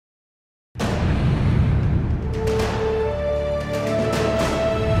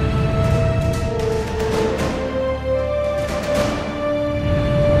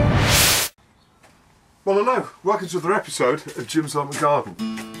Well, hello, welcome to another episode of Jim's Allotment Garden.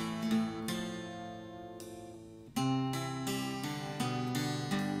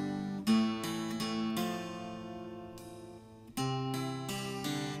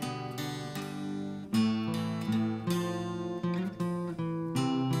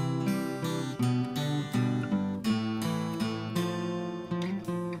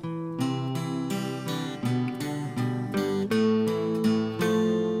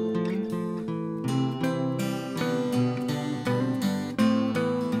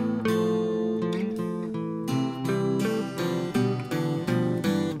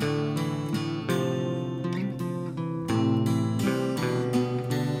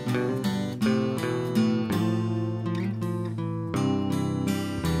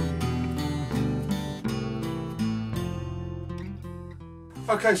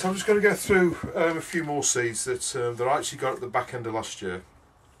 Okay, so I'm just going to go through a few more seeds that I actually got at the back end of last year,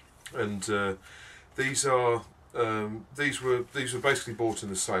 and these were basically bought in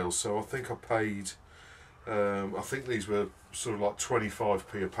the sale. So I think I paid, I think these were sort of like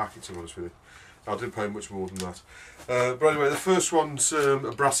 25p a packet, to be honest with you. I didn't pay much more than that. But anyway, the first one's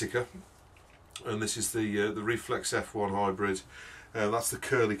a brassica, and this is the Reflex F1 hybrid. That's the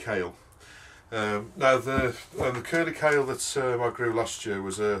curly kale. Now the curly kale that I grew last year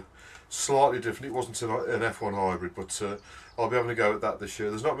was slightly different. It wasn't an F1 hybrid, but I'll be having a go at that this year.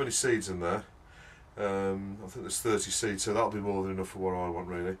 There's not many seeds in there. I think there's 30 seeds, so that'll be more than enough for what I want,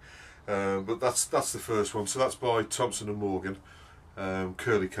 really. But that's the first one. So that's by Thompson and Morgan,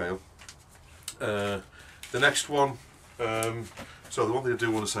 curly kale. The next one. So the one thing I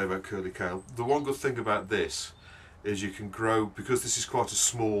do want to say about curly kale, the one good thing about this is you can grow, because this is quite a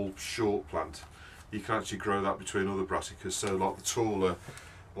small, short plant, you can actually grow that between other brassicas. So like the taller,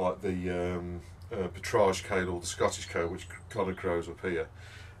 like the Petrage kale or the Scottish kale, which kind of grows up here,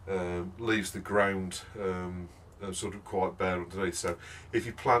 leaves the ground sort of quite bare underneath. So if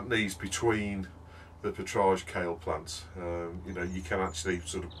you plant these between the Petrage kale plants, you know, you can actually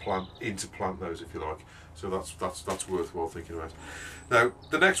sort of plant those if you like. So that's worthwhile thinking about. Now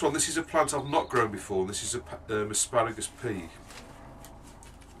the next one, this is a plant I've not grown before. This is a asparagus pea,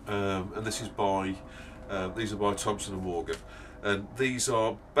 and this is by these are by Thompson and Morgan, and these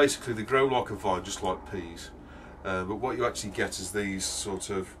are basically, they grow like a vine, just like peas, but what you actually get is these sort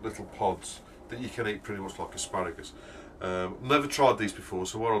of little pods that you can eat pretty much like asparagus. Never tried these before,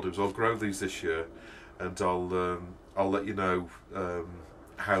 so what I'll do is I'll grow these this year, and I'll let you know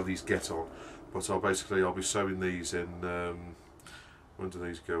how these get on. But I'll be sowing these in, when do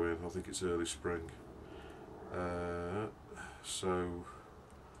these go in? I think it's early spring. So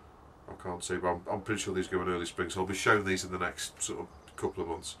I can't see, but I'm pretty sure these go in early spring. So I'll be showing these in the next sort of couple of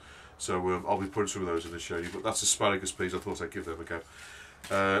months. So I'll be putting some of those in to show you. But that's asparagus peas. I thought I'd give them a go.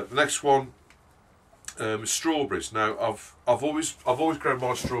 The next one is strawberries. Now I've always grown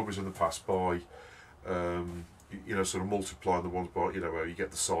my strawberries in the past by you know, sort of multiplying the ones by, you know, where you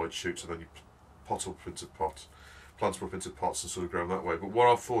get the side shoots and then you plant them up into pots and sort of grow them that way. But what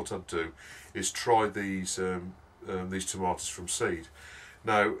I thought I'd do is try these tomatoes from seed.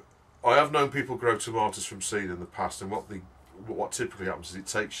 Now I have known people grow tomatoes from seed in the past, and what typically happens is it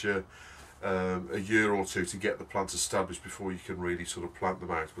takes you a year or two to get the plant established before you can really sort of plant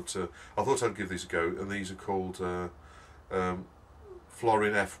them out. But I thought I'd give these a go, and these are called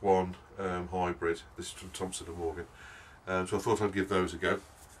Florin F1 hybrid. This is from Thompson and Morgan. So I thought I'd give those a go.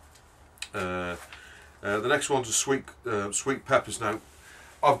 The next one's are sweet peppers. Now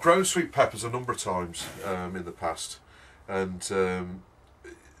I've grown sweet peppers a number of times in the past, and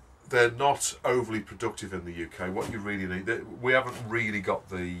they're not overly productive in the UK. What you really need, we haven't really got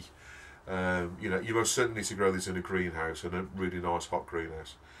the, you know, you most certainly need to grow these in a greenhouse, and a really nice hot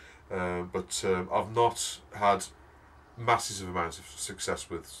greenhouse. But I've not had massive amounts of success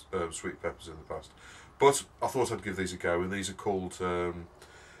with sweet peppers in the past. But I thought I'd give these a go, and these are called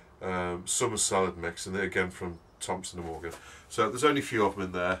summer salad mix, and they're again from Thompson and Morgan. So there's only a few of them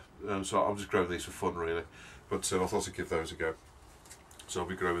in there, so I'm just growing these for fun really. But I thought I'd give those a go. So I'll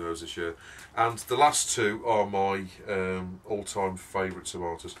be growing those this year. And the last two are my all-time favourite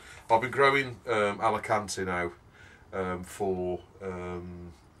tomatoes. I've been growing Alicante now for a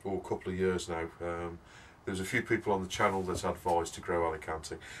couple of years now. There's a few people on the channel that advised to grow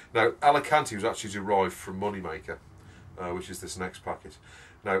Alicante. Now Alicante was actually derived from Moneymaker, which is this next packet.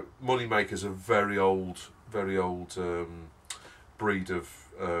 Now Moneymaker's a very old breed of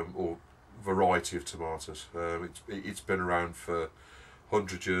or variety of tomatoes. It's been around for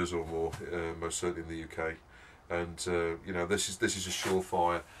 100 years or more, most certainly in the UK. And you know, this is a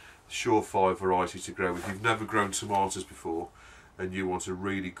surefire variety to grow. If you've never grown tomatoes before and you want a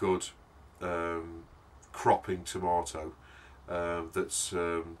really good cropping tomato that's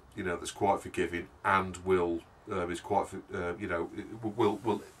you know, that's quite forgiving and is quite you know,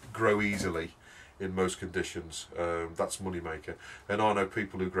 will grow easily in most conditions. That's Moneymaker, and I know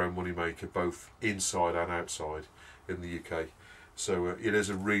people who grow Moneymaker both inside and outside in the UK. So it is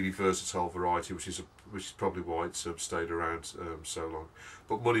a really versatile variety, which is probably why it's stayed around so long.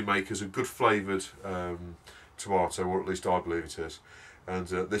 But Moneymaker's a good flavoured tomato, or at least I believe it is. And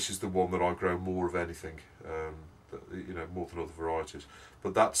this is the one that I grow more of anything, you know, more than other varieties.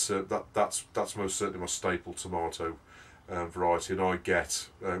 But that's most certainly my staple tomato variety, and I get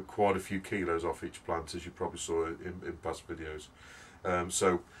quite a few kilos off each plant, as you probably saw in past videos.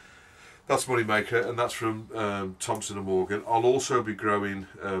 So that's Moneymaker, and that's from Thompson & Morgan. I'll also be growing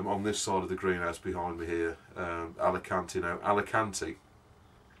on this side of the greenhouse behind me here, Alicante. Now, Alicante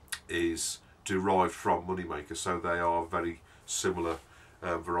is derived from Moneymaker, so they are very similar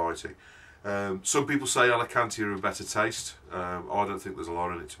variety. Some people say Alicante are a better taste. I don't think there's a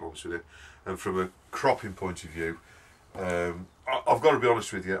lot in it, to be honest with you. And from a cropping point of view, I've got to be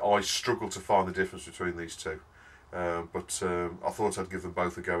honest with you, I struggle to find the difference between these two. But I thought I'd give them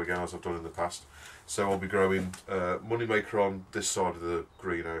both a go again, as I've done in the past. So I'll be growing Moneymaker on this side of the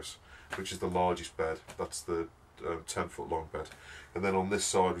greenhouse, which is the largest bed. That's the 10-foot long bed. And then on this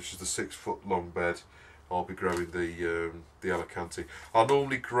side, which is the 6-foot long bed, I'll be growing the Alicante. I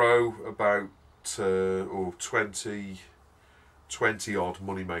normally grow about 20 odd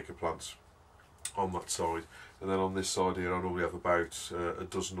Moneymaker plants on that side, and then on this side here I normally have about a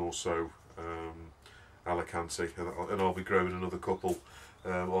dozen or so Alicante, and I'll be growing another couple.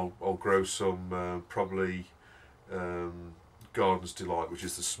 I'll grow some probably Garden's Delight, which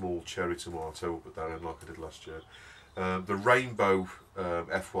is the small cherry tomato, but that in like I did last year. The rainbow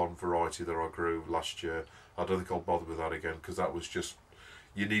F1 variety that I grew last year, I don't think I'll bother with that again, because that was just,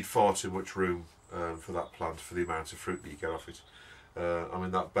 you need far too much room for that plant for the amount of fruit that you get off it. I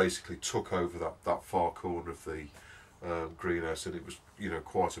mean, that basically took over that far corner of the greenhouse, and it was, you know,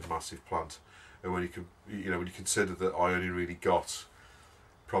 quite a massive plant. And when you consider that I only really got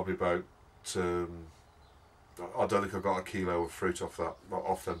probably about I don't think I got a kilo of fruit off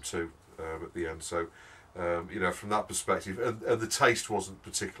them two at the end. So you know, from that perspective, and the taste wasn't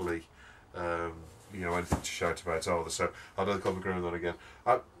particularly you know, anything to shout about either. So I don't think I'll be growing that again.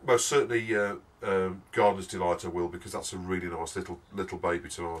 Most certainly Garden's Delight I will, because that's a really nice little baby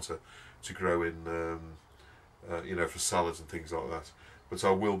tomato to grow in you know, for salads and things like that. But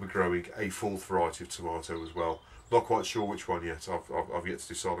I will be growing a fourth variety of tomato as well. Not quite sure which one yet. I've yet to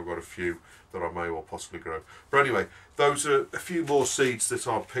decide. I've got a few that I may or possibly grow. But anyway, those are a few more seeds that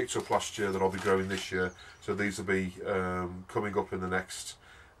I picked up last year that I'll be growing this year. So these will be coming up in the next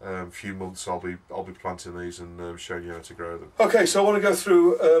few months. I'll be planting these and showing you how to grow them. Okay, so I want to go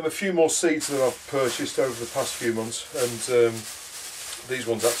through a few more seeds that I've purchased over the past few months, and these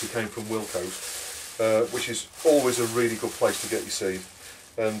ones actually came from Wilko's, which is always a really good place to get your seed.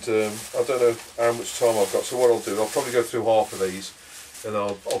 And I don't know how much time I've got, so what I'll do, I'll probably go through half of these, and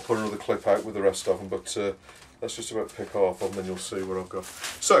I'll put another clip out with the rest of them, but let's just about pick half of them and you'll see what I've got.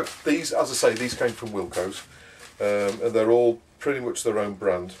 So these, as I say, these came from Wilko's, and they're all pretty much their own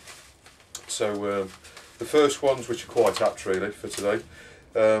brand. So the first ones, which are quite apt really for today,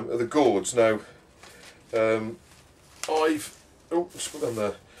 are the gourds. Now let's put them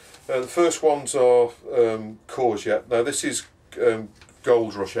there. The first ones are courgette. Now this is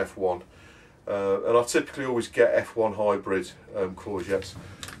Gold Rush F1, and I typically always get F1 hybrid courgettes.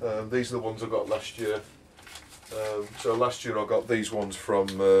 These are the ones I got last year. So last year I got these ones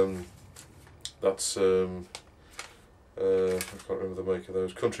from that's I can't remember the make of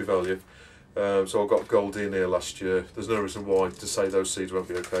those, Country Value. So I got Gold in here last year. There's no reason why to say those seeds won't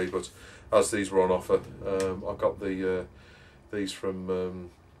be okay, but as these were on offer, I got these from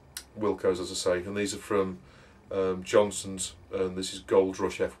Wilko's, as I say, and these are from Johnson's, and this is Gold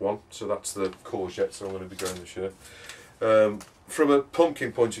Rush F1, so that's the courgette that I'm going to be growing this year. From a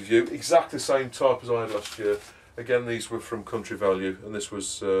pumpkin point of view, exactly the same type as I had last year. Again, these were from Country Value, and this was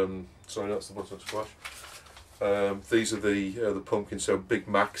sorry, that's the butternut squash. These are the pumpkins. So Big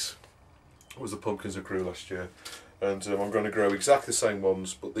Max was the pumpkins I grew last year, and I'm going to grow exactly the same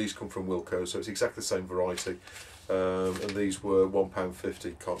ones, but these come from Wilko's, so it's exactly the same variety. And these were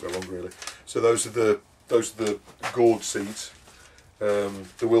 £1.50. Can't go wrong really. So those are the gourd seeds. There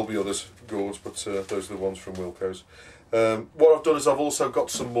will be others gourds, but those are the ones from Wilko's. What I've done is I've also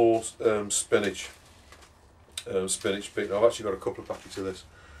got some more spinach. I've actually got a couple of packets of this.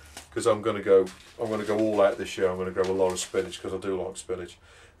 because I'm going to go all out this year. I'm going to grow a lot of spinach because I do like spinach.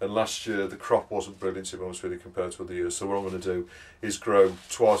 And last year the crop wasn't brilliant, to be honest with you, compared to other years. So what I'm going to do is grow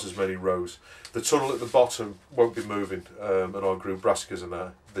twice as many rows. The tunnel at the bottom won't be moving, and I grew brassicas in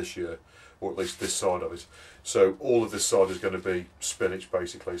there this year, or at least this side of it. So all of this side is going to be spinach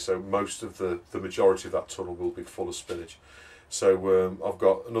basically. So most of the majority of that tunnel will be full of spinach. So I've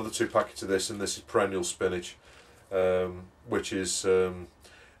got another 2 packets of this, and this is perennial spinach, which is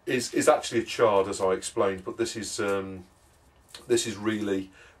actually a chard, as I explained, but this is really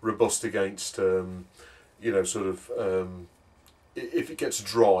robust against, you know, sort of, if it gets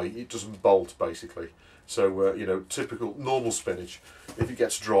dry, it doesn't bolt basically. So, you know, typical normal spinach, if it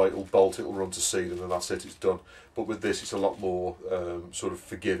gets dry, it'll bolt, it'll run to seed, and then that's it, it's done. But with this, it's a lot more sort of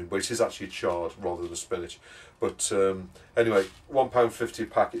forgiving, but it is actually a chard rather than a spinach. But anyway, £1.50 a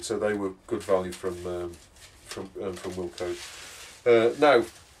packet, so they were good value from Wilko's. Now,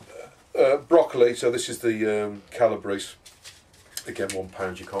 broccoli, so this is the Calabrese. Again,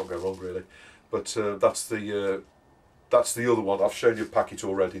 £1, you can't go wrong really. But that's the other one. I've shown you a packet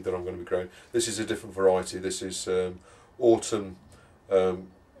already that I'm going to be growing. This is a different variety. This is autumn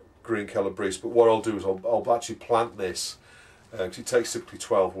green Calabrese. But what I'll do is I'll actually plant this. Because it takes typically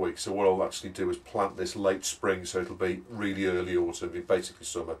 12 weeks. So what I'll actually do is plant this late spring, so it'll be really early autumn, basically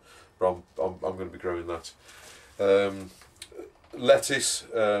summer. But I'm going to be growing that. Lettuce,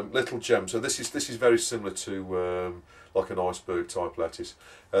 little gem. So this is very similar to like an iceberg type lettuce,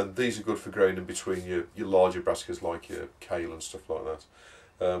 and these are good for growing in between your larger brassicas like your kale and stuff like that.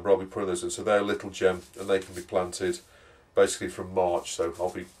 But I'll be putting those in. So they're little gem, and they can be planted basically from March. So I'll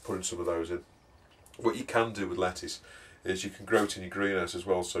be putting some of those in. What you can do with lettuce is you can grow it in your greenhouse as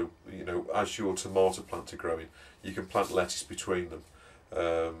well. So you know, as your tomato plants are growing, you can plant lettuce between them,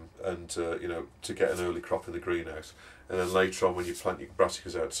 and you know, to get an early crop in the greenhouse. And then later on, when you plant your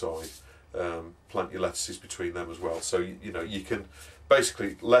brassicas outside, plant your lettuces between them as well. So you know, you can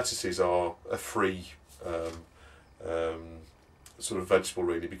basically, lettuces are a free sort of vegetable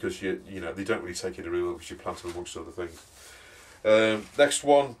really, because you know, they don't really take any real, because you plant them amongst other things. Next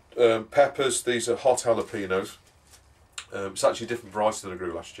one, peppers. These are hot jalapenos. It's actually a different variety than I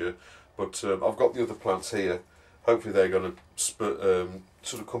grew last year, but I've got the other plants here. Hopefully they're going to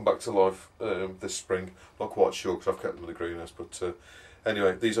sort of come back to life this spring. Not quite sure because I've kept them in the greenhouse, but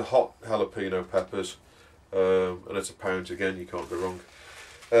anyway, these are hot jalapeno peppers, and it's £1 again. You can't go wrong.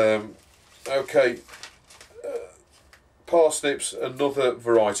 Okay, parsnips, another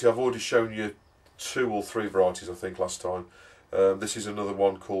variety. I've already shown you 2 or 3 varieties, I think, last time. This is another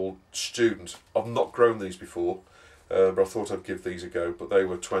one called Student. I've not grown these before, but I thought I'd give these a go. But they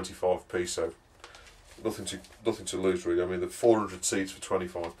were 25p, so nothing to lose really. I mean, the 400 seeds for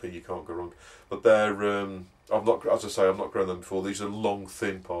 25p, you can't go wrong. But they're I've not, as I say, I've not grown them before. These are long,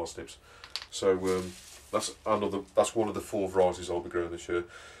 thin parsnips. So that's one of the 4 varieties I'll be growing this year.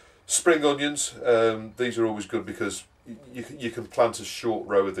 Spring onions. These are always good because you can plant a short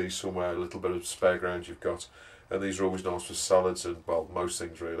row of these somewhere, a little bit of spare ground you've got, and these are always nice for salads and, well, most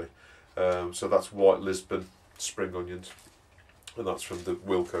things really. So that's white Lisbon spring onions, and that's from the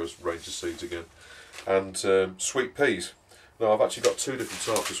Wilko's range of seeds again. And sweet peas. Now I've actually got 2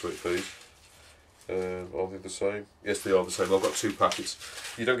 different types of sweet peas. Are they the same? Yes, they are the same. I've got 2 packets.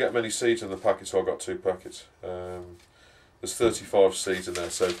 You don't get many seeds in the packet, so I've got 2 packets. There's 35 seeds in there,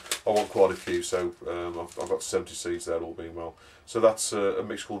 so I want quite a few. So I've got 70 seeds there, all being well. So that's a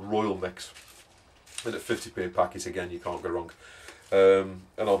mix called Royal Mix, and at 50p a packet. Again, you can't go wrong. And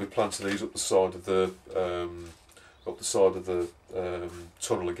I'll be planting these up the side of the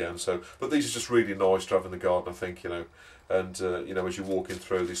tunnel again. So, but these are just really nice to have in the garden, I think, you know. And you know, as you're walking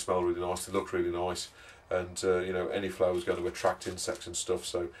through, they smell really nice. They look really nice, and you know, any flower is going to attract insects and stuff.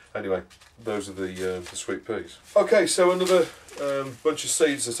 So anyway, those are the sweet peas. Okay, so another bunch of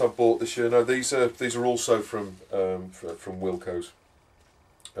seeds that I've bought this year. Now these are also from Wilko's,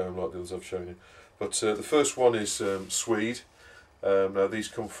 like the others I've shown you. But the first one is Swede. Now these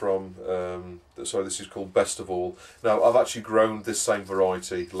come from, sorry, this is called Best of All. Now I've actually grown this same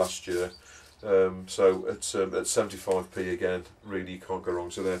variety last year, so at 75p again, really you can't go wrong.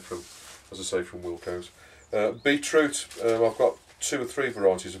 So they're from, as I say, from Wilko's. Beetroot, I've got 2 or 3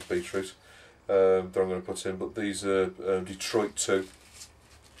 varieties of beetroot that I'm going to put in, but these are Detroit 2,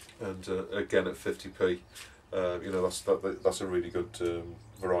 and again at 50p. You know, that's a really good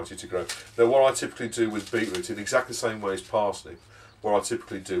variety to grow. Now what I typically do with beetroot, in exactly the same way as parsnip, what I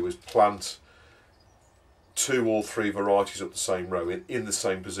typically do is plant 2 or 3 varieties up the same row in the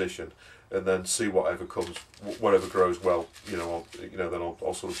same position, and then see whatever comes, whatever grows well. You know, then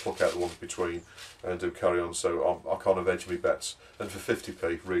I'll sort of pluck out the ones between and do carry on. So I kind of edge my bets, and for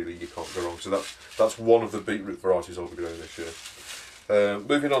 50p, really, you can't go wrong. So that's one of the beetroot varieties I'll be growing this year.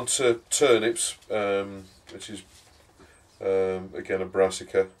 Moving on to turnips, which is again a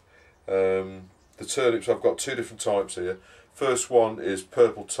brassica. The turnips, I've got two different types here. First one is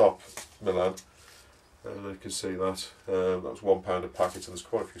purple top Milan. You can see that. That was £1 a packet, and there's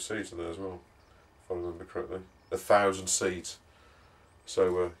quite a few seeds in there as well, if I remember correctly. 1,000 seeds,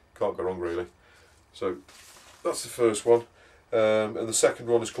 so can't go wrong really. So that's the first one, and the second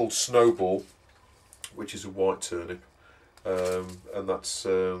one is called Snowball, which is a white turnip, and that's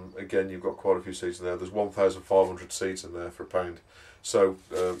again, you've got quite a few seeds in there. There's 1,500 seeds in there for £1. So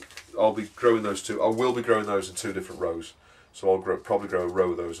I'll be growing those two. I will be growing those in two different rows. So I'll probably grow a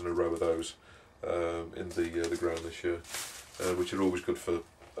row of those and a row of those in the ground this year, which are always good for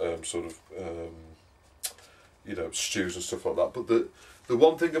sort of you know, stews and stuff like that. But the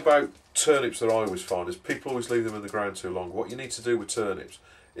one thing about turnips that I always find is people always leave them in the ground too long. What you need to do with turnips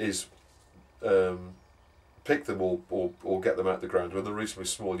is pick them or get them out of the ground when they're reasonably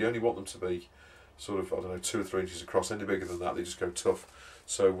small. You only want them to be sort of, I don't know, 2 or 3 inches across. Any bigger than that, they just go tough.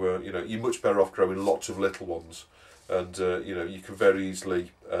 So you know, you're much better off growing lots of little ones, and you know, you can very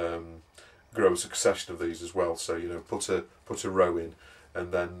easily grow a succession of these as well. So you know, put a row in,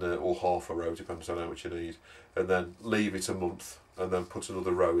 and then or half a row, depends on how much you need, and then leave it a month, and then put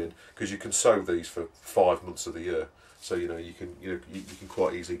another row in, because you can sow these for 5 months of the year. So you know, you can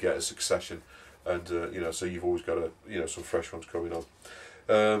quite easily get a succession, and you know, so you've always got some fresh ones coming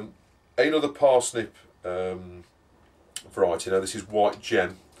on. Another parsnip variety. Now this is White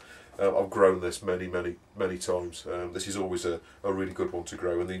Gem. I've grown this many times. This is always a really good one to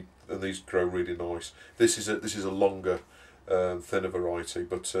grow, and these grow really nice. This is a longer, thinner variety,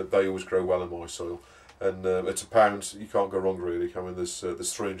 but they always grow well in my soil. And at £1, you can't go wrong really. I mean, there's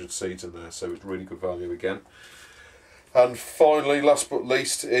 300 seeds in there, so it's really good value again. And finally, last but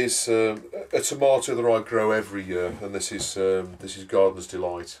least, is a tomato that I grow every year, and this is Gardener's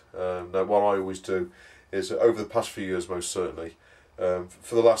Delight. Now, what I always do is, over the past few years, most certainly,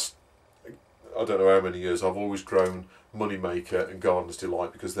 for the last, I don't know how many years, I've always grown Moneymaker and Gardener's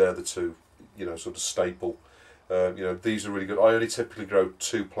Delight, because they're the two, you know, sort of staple. You know, these are really good. I only typically grow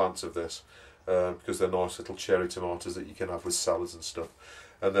 2 plants of this, because they're nice little cherry tomatoes that you can have with salads and stuff.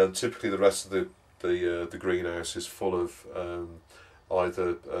 And then typically the rest of the greenhouse is full of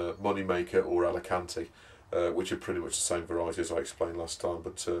either Moneymaker or Alicante, which are pretty much the same variety as I explained last time.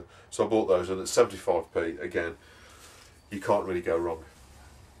 But so I bought those, and at 75p, again, you can't really go wrong.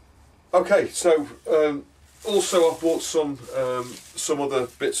 Okay, so also I've bought some other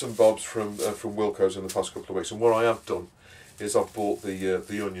bits and bobs from Wilko's in the past couple of weeks, and what I have done is I've bought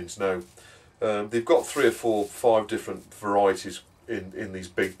the onions. Now they've got 3 or 4, 5 different varieties in these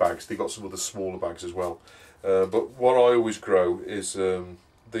big bags. They've got some other smaller bags as well, but what I always grow is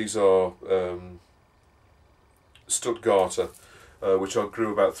these are Stuttgarter, which I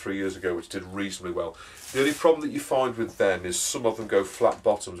grew about 3 years ago, which did reasonably well. The only problem that you find with them is some of them go flat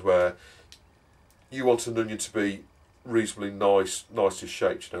bottoms, where you want an onion to be reasonably nicely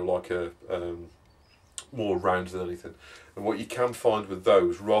shaped, you know, like a more round than anything. And what you can find with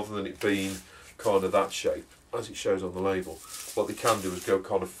those, rather than it being kind of that shape, as it shows on the label, what they can do is go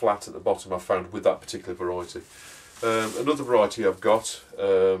kind of flat at the bottom, I found, with that particular variety. Another variety I've got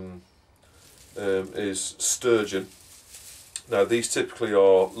is Sturgeon. Now these typically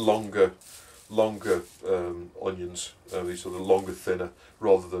are longer onions, these sort of longer, thinner,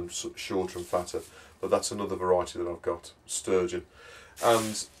 rather than shorter and fatter. But that's another variety that I've got, Sturgeon.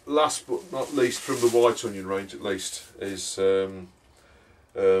 And last but not least, from the white onion range at least, is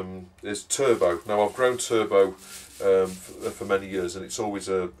Turbo. Now I've grown Turbo for many years, and it's always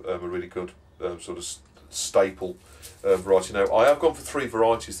a really good sort of staple variety. Now I have gone for 3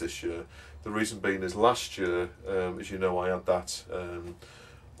 varieties this year. The reason being is last year, as you know, I had that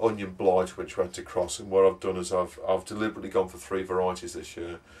onion blight which we had to cross, and what I've done is I've deliberately gone for 3 varieties this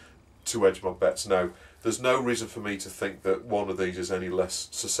year to edge my bets. Now there's no reason for me to think that one of these is any less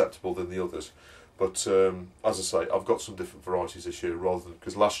susceptible than the others, but as I say, I've got some different varieties this year, rather than,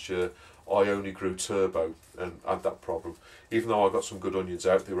 because last year I only grew Turbo and had that problem. Even though I got some good onions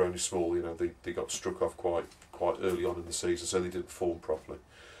out, they were only small. You know, they got struck off quite early on in the season, so they didn't form properly.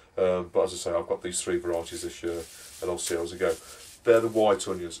 But as I say, I've got these 3 varieties this year, and I'll see how they go. They're the white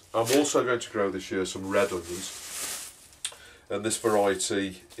onions. I'm also going to grow this year some red onions, and this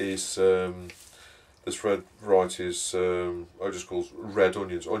variety is I just call red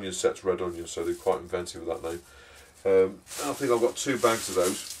onions. Onion sets red onions, so they're quite inventive with that name. And I think I've got 2 bags of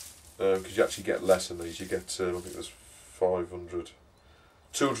those. because you actually get less in these. You get, I think there's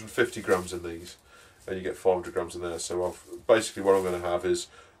 250 grams in these, and you get 500 grams in there. So basically what I'm going to have is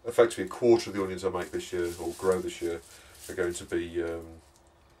effectively a quarter of the onions I make this year, or grow this year, are going to be, yeah,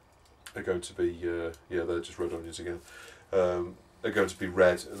 they're just red onions again. Are going to be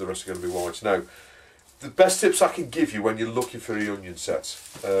red, and the rest are going to be white. Now, the best tips I can give you when you're looking for the onion sets,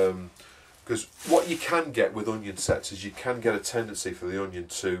 because what you can get with onion sets is you can get a tendency for the onion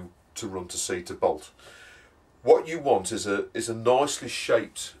to run to seed, to bolt. What you want is a nicely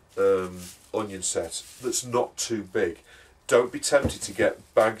shaped onion set that's not too big. Don't be tempted to get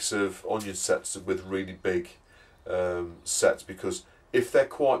bags of onion sets with really big sets, because if they're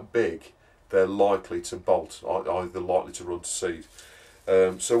quite big, they're likely to bolt, either likely to run to seed.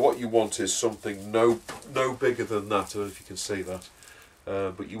 So what you want is something no bigger than that. I don't know if you can see that,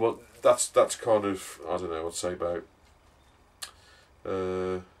 but you want that's kind of, I don't know, I'd say about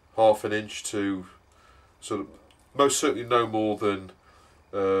half an inch to sort of, most certainly no more than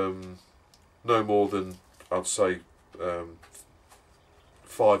I'd say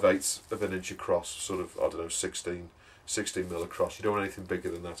 5/8 of an inch across, sort of, I don't know, 16 mil across. You don't want anything bigger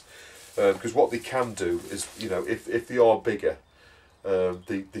than that, because what they can do is, you know, if they are bigger,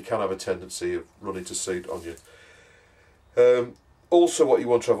 they can have a tendency of running to seed on you. Also, what you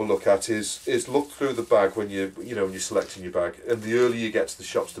want to have a look at is look through the bag when when you're selecting your bag, and the earlier you get to the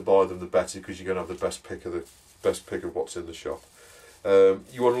shops to buy them, the better, because you're going to have the best pick of what's in the shop.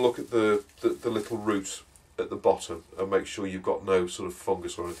 You want to look at the little root at the bottom and make sure you've got no sort of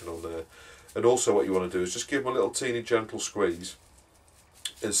fungus or anything on there. And also, what you want to do is just give them a little teeny gentle squeeze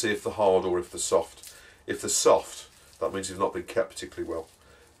and see if they're hard or if they're soft. If they're soft, that means they've not been kept particularly well,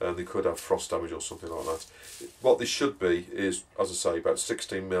 and they could have frost damage or something like that. What they should be is, as I say, about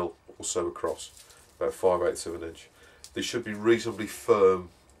 16 mil or so across, about 5/8 of an inch. They should be reasonably firm,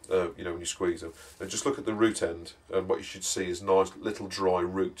 when you squeeze them. And just look at the root end, and what you should see is nice little dry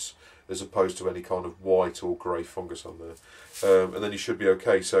roots, as opposed to any kind of white or grey fungus on there. And then you should be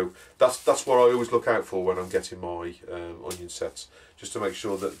okay. So that's what I always look out for when I'm getting my onion sets, just to make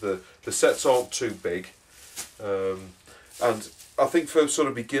sure that the sets aren't too big. And I think for sort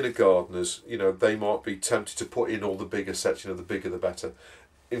of beginner gardeners, they might be tempted to put in all the bigger sets. The bigger the better.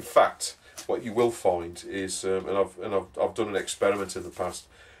 In fact, what you will find is, and I've done an experiment in the past.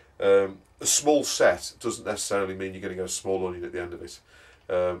 A small set doesn't necessarily mean you're going to get a small onion at the end of it.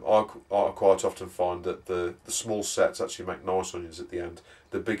 I quite often find that the small sets actually make nice onions at the end.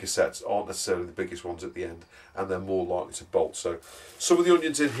 The bigger sets aren't necessarily the biggest ones at the end, and they're more likely to bolt. So some of the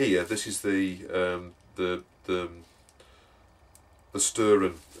onions in here, this is the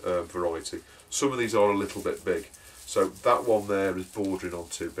Stirren variety. Some of these are a little bit big. So that one there is bordering on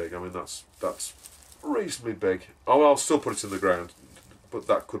too big. I mean, that's reasonably big. Oh, I'll still put it in the ground, but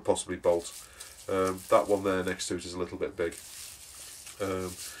that could possibly bolt. That one there next to it is a little bit big.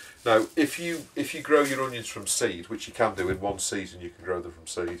 Now, if you grow your onions from seed, which you can do in one season, you can grow them from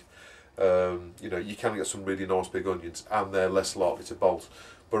seed. You can get some really nice big onions, and they're less likely to bolt.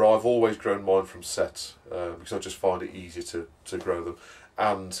 But I've always grown mine from sets because I just find it easier to grow them,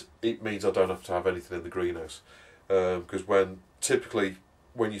 and it means I don't have to have anything in the greenhouse. Because typically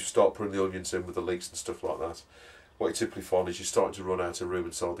when you start putting the onions in with the leeks and stuff like that, what you typically find is you're starting to run out of room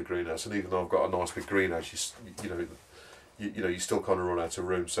inside the greenhouse. And even though I've got a nice big greenhouse, you still kind of run out of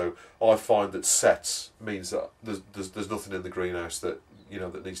room. So I find that sets means that there's nothing in the greenhouse that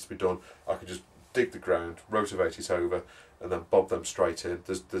that needs to be done. I can just dig the ground, rotivate it over, and then bob them straight in.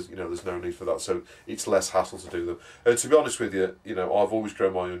 There's no need for that, so it's less hassle to do them. And to be honest with you, I've always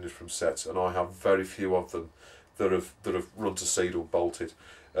grown my onions from sets, and I have very few of them that have run to seed or bolted.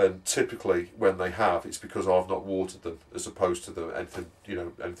 And typically, when they have, it's because I've not watered them, as opposed to anything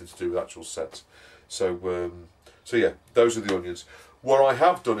to do with actual sets. So yeah, those are the onions. What I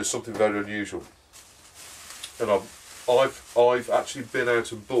have done is something very unusual, and I've actually been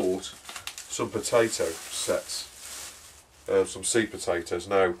out and bought some potato sets, some seed potatoes.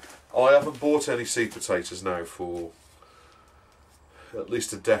 Now, I haven't bought any seed potatoes now for at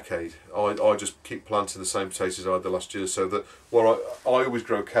least a decade. I just keep planting the same potatoes I had the last year. So that I always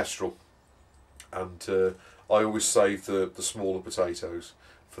grow kestrel, and I always save the smaller potatoes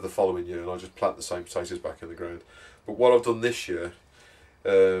for the following year, and I just plant the same potatoes back in the ground. But what I've done this year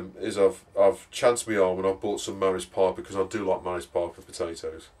is I've chanced my arm and I've bought some Maris Piper, because I do like Maris Piper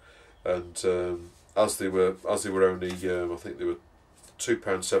potatoes. And as they were only I think they were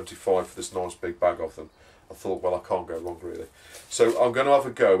 £2.75 for this nice big bag of them, I thought, well, I can't go wrong really. So I'm going to have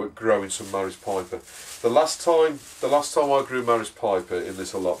a go at growing some Maris Piper. The last time I grew Maris Piper in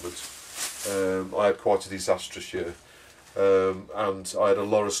this allotment, I had quite a disastrous year. and I had a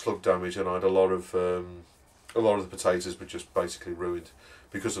lot of slug damage, and I had a lot of the potatoes were just basically ruined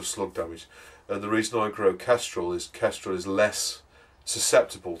because of slug damage. And the reason I grow kestrel is less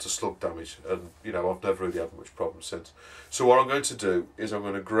susceptible to slug damage, and you know, I've never really had much problem since. So what I'm going to do is I'm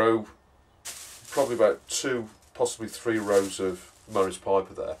going to grow probably about 2, possibly 3 rows of Murray's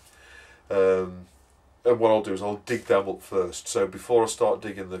Piper there, and what I'll do is I'll dig them up first. So before I start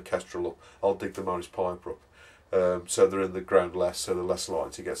digging the kestrel up, I'll dig the Murray's Piper up, so they're in the ground less, so they're less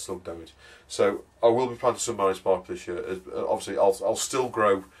likely to get slug damage. So I will be planting some Murray's Piper this year. Obviously I'll still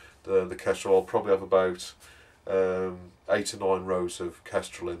grow the kestrel. I'll probably have about 8 or 9 rows of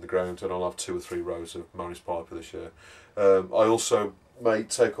kestrel in the ground, and I'll have 2 or 3 rows of Murray's Piper this year. I also may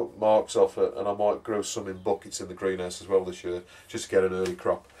take up marks off it, and I might grow some in buckets in the greenhouse as well this year, just to get an early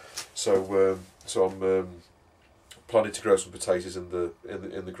crop. So I'm planning to grow some potatoes in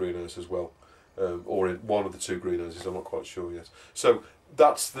the greenhouse as well, or in one of the 2 greenhouses. I'm not quite sure yet. So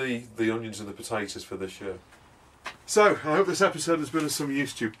that's the onions and the potatoes for this year. So I hope this episode has been of some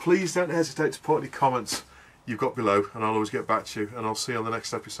use to you. Please don't hesitate to put any comments you've got below, and I'll always get back to you, and I'll see you on the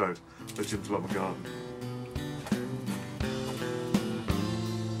next episode of Jim's Allotment Garden.